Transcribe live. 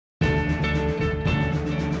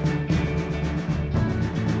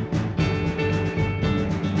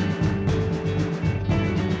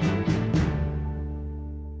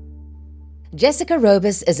Jessica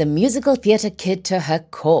Robus is a musical theatre kid to her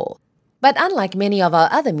core. But unlike many of our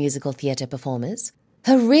other musical theatre performers,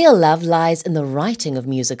 her real love lies in the writing of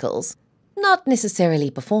musicals, not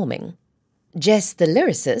necessarily performing. Jess the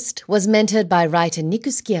lyricist was mentored by writer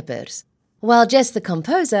Nico Scheepers, while Jess the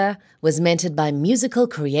composer was mentored by musical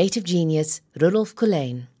creative genius Roelof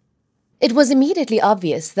Colyn. It was immediately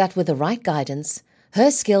obvious that with the right guidance,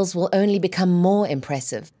 her skills will only become more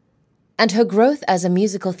impressive, and her growth as a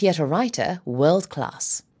musical theatre writer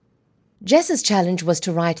world-class. Jess's challenge was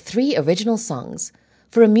to write 3 original songs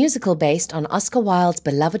for a musical based on Oscar Wilde's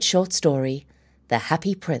beloved short story, The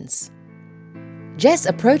Happy Prince. Jess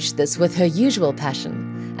approached this with her usual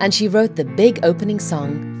passion, and she wrote the big opening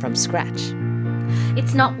song from scratch.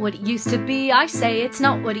 It's not what it used to be, I say it's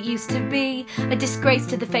not what it used to be. A disgrace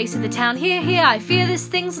to the face of the town, here, I fear this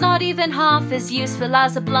thing's not even half as useful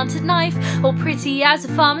as a blunted knife, or pretty as a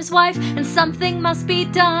farmer's wife, and something must be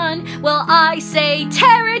done. Well, I say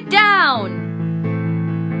tear it down!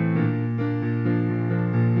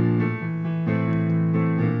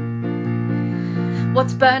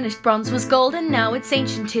 What's burnished bronze was gold and now it's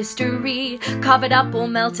ancient history. Carve it up or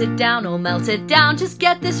melt it down, just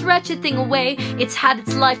get this wretched thing away. It's had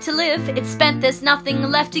its life to live, it's spent, there's nothing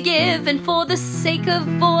left to give. And for the sake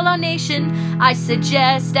of all our nation, I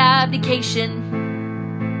suggest abdication.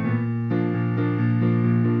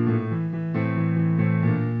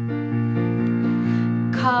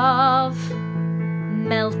 Carve,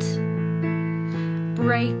 melt,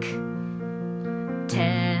 break,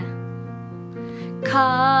 tear.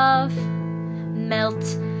 Carve, melt,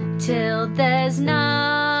 till there's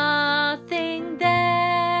nothing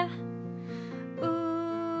there.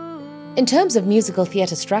 Ooh. In terms of musical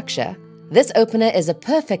theatre structure, this opener is a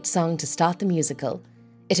perfect song to start the musical.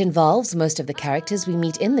 It involves most of the characters we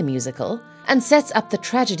meet in the musical and sets up the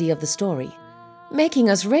tragedy of the story, making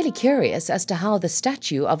us really curious as to how the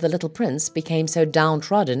statue of the little prince became so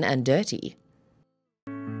downtrodden and dirty.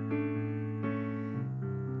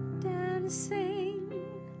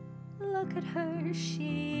 Look at her,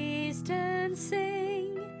 she's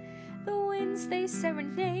dancing. The winds they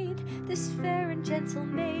serenade this fair and gentle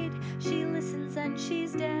maid. She listens and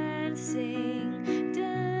she's dancing,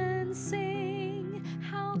 dancing.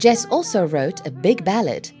 Jess also wrote a big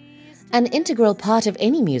ballad, an integral part of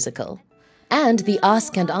any musical, and the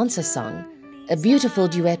Ask and Answer song, a beautiful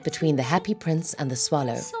duet between the Happy Prince and the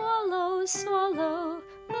Swallow. Swallow, swallow,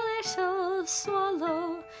 little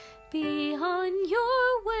swallow, be on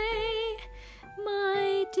your way,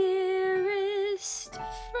 my dearest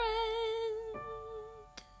friend.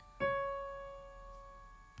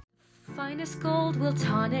 Finest gold will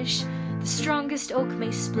tarnish, the strongest oak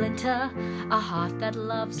may splinter, a heart that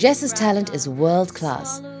loves. Jess's talent is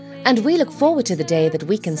world-class, and we look forward to the day that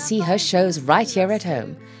we can see her shows right here at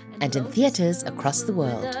home and in theatres across the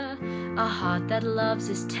world. A heart that loves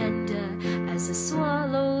is tender as a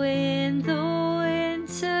swallow in the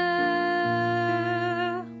winter.